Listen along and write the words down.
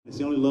It's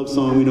the only love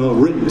song we know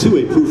of written to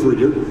a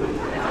proofreader.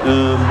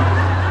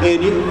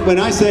 When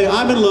I say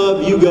I'm in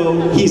love, you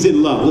go, he's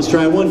in love. Let's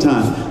try it one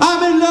time.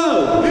 I'm in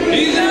love.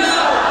 He's in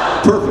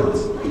love.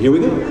 Perfect. Here we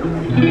go.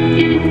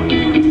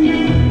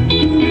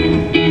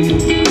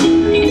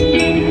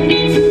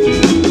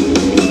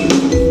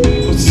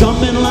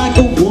 Something like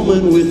a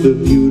woman with a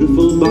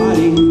beautiful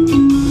body.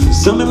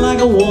 Something like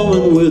a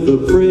woman with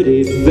a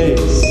pretty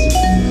face.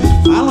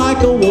 I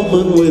like a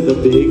woman with a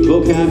big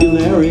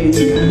vocabulary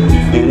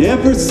and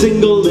every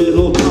single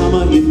little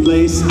comma in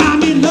place.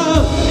 I'm in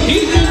love.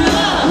 He's in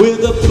love. With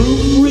a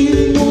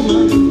proofreading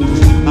woman.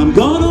 I'm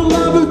gonna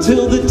love her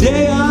till the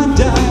day I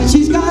die.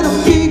 She's got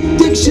a big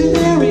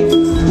dictionary,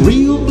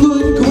 real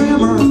good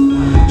grammar.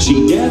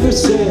 She never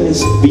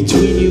says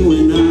between you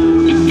and I.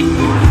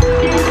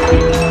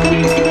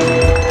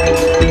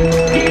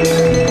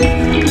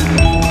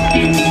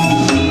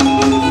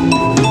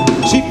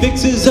 She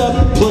fixes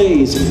up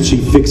plays, she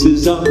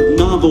fixes up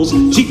novels,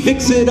 she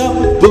fixes up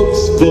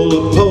books full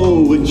of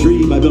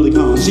poetry by Billy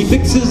Collins. She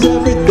fixes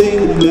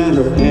everything that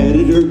her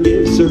editor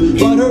gives her,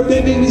 but her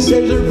baby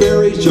says her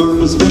very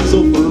sharpest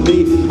pencil for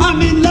me.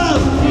 I'm in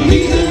love.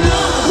 He's in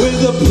love.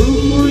 With a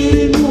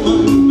proofreading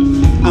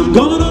woman. I'm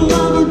gonna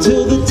love her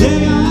till the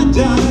day I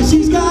die.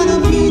 She's got a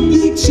big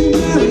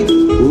dictionary,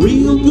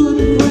 real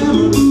good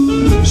grammar.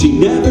 She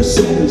never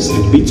says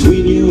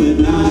between you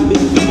and I.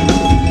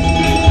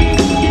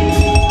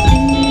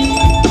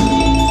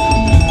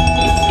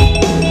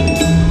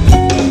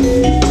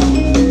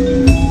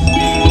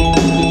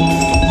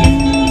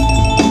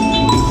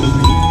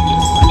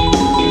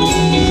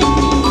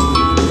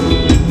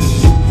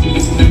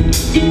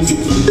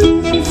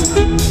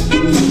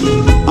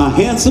 A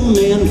handsome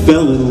man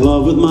fell in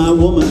love with my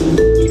woman.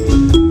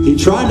 He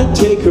tried to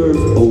take her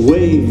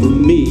away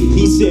from me.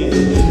 He said,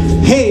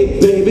 hey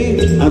baby,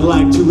 I'd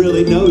like to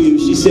really know you.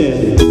 She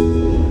said,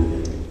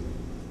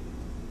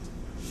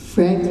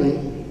 frankly,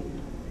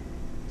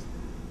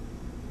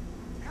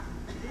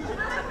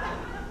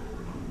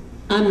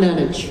 I'm not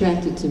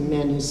attracted to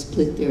men who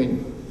split their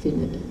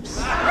infinitives.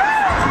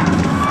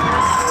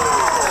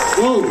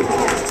 whoa.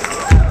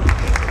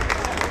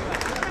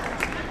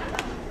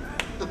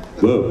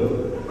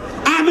 Whoa.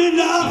 I'm in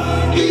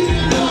love. He's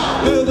in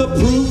love. With a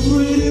proof